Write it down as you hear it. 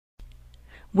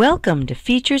Welcome to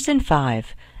Features in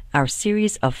 5, our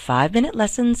series of 5-minute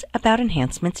lessons about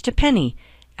enhancements to Penny,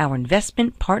 our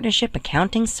investment partnership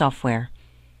accounting software.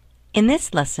 In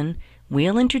this lesson,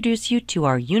 we'll introduce you to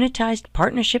our Unitized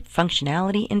Partnership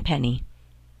functionality in Penny.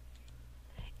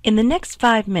 In the next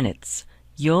 5 minutes,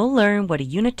 you'll learn what a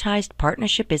Unitized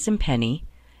Partnership is in Penny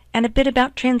and a bit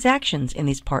about transactions in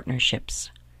these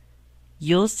partnerships.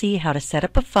 You'll see how to set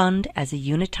up a fund as a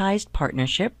Unitized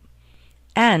Partnership,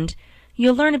 and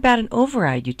you'll learn about an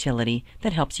override utility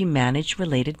that helps you manage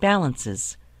related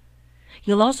balances.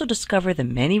 You'll also discover the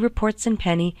many reports in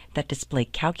Penny that display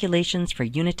calculations for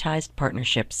unitized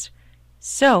partnerships.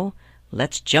 So,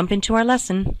 let's jump into our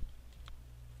lesson.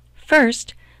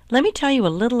 First, let me tell you a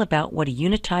little about what a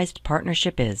unitized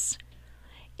partnership is.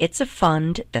 It's a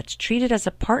fund that's treated as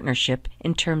a partnership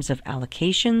in terms of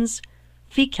allocations,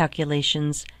 fee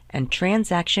calculations, and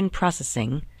transaction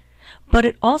processing, but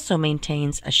it also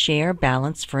maintains a share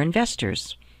balance for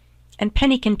investors, and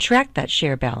Penny can track that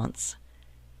share balance.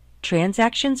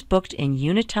 Transactions booked in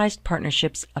unitized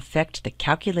partnerships affect the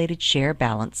calculated share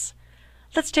balance.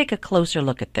 Let's take a closer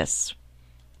look at this.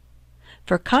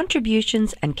 For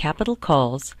contributions and capital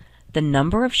calls, the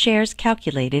number of shares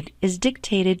calculated is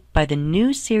dictated by the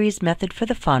new series method for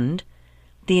the fund,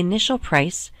 the initial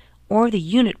price, or the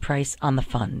unit price on the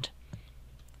fund.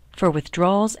 For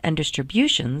withdrawals and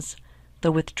distributions,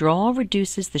 the withdrawal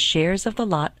reduces the shares of the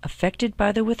lot affected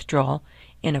by the withdrawal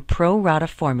in a pro rata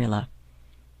formula.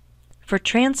 For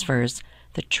transfers,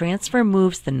 the transfer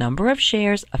moves the number of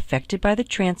shares affected by the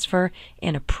transfer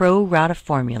in a pro rata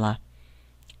formula.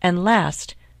 And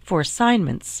last, for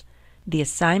assignments, the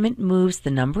assignment moves the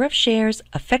number of shares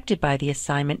affected by the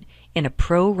assignment in a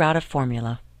pro rata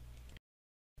formula.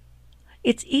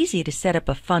 It's easy to set up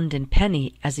a fund in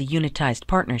Penny as a unitized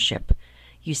partnership.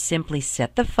 You simply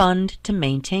set the fund to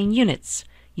maintain units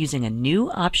using a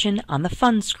new option on the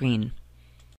fund screen.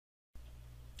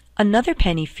 Another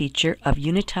Penny feature of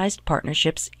unitized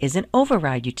partnerships is an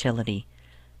override utility.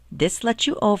 This lets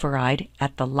you override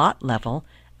at the lot level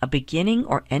a beginning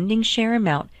or ending share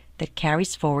amount that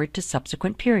carries forward to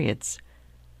subsequent periods.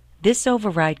 This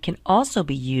override can also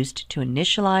be used to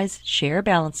initialize share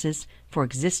balances for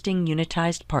existing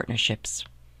unitized partnerships.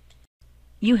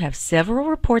 You have several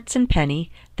reports in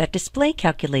Penny that display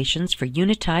calculations for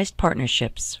unitized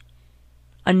partnerships.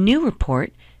 A new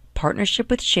report,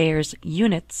 Partnership with Shares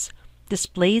Units,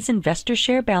 displays investor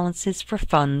share balances for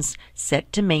funds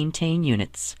set to maintain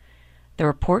units. The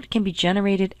report can be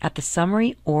generated at the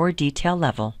summary or detail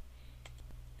level.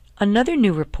 Another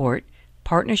new report,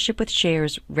 Partnership with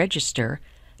Shares Register,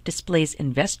 displays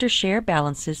investor share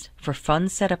balances for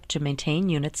funds set up to maintain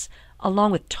units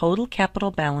along with total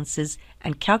capital balances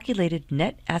and calculated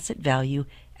net asset value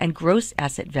and gross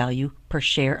asset value per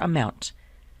share amount.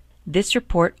 This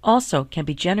report also can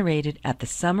be generated at the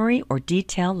summary or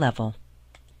detail level.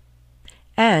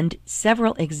 And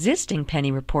several existing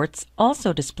Penny reports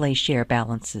also display share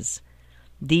balances.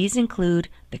 These include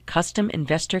the Custom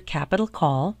Investor Capital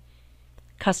Call,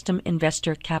 Custom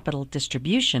Investor Capital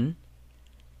Distribution,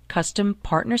 Custom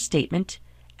Partner Statement,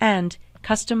 and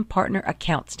Custom Partner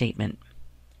Account Statement.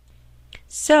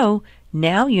 So,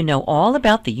 now you know all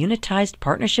about the Unitized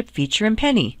Partnership feature in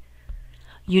Penny.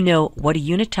 You know what a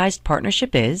Unitized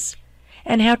Partnership is,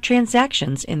 and how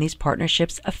transactions in these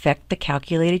partnerships affect the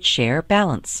calculated share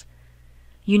balance.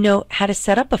 You know how to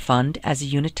set up a fund as a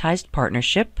Unitized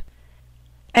Partnership,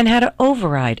 and how to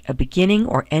override a beginning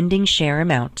or ending share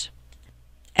amount.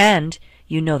 And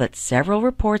you know that several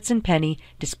reports in Penny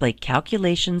display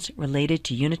calculations related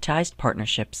to unitized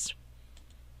partnerships.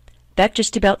 That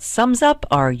just about sums up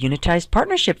our Unitized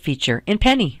Partnership feature in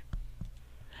Penny.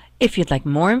 If you'd like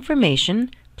more information,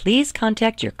 please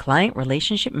contact your Client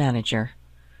Relationship Manager.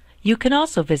 You can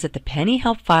also visit the Penny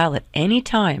Help file at any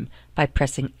time by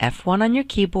pressing F1 on your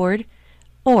keyboard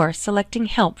or selecting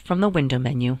Help from the window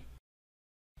menu.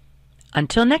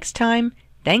 Until next time,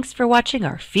 thanks for watching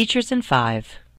our Features in 5.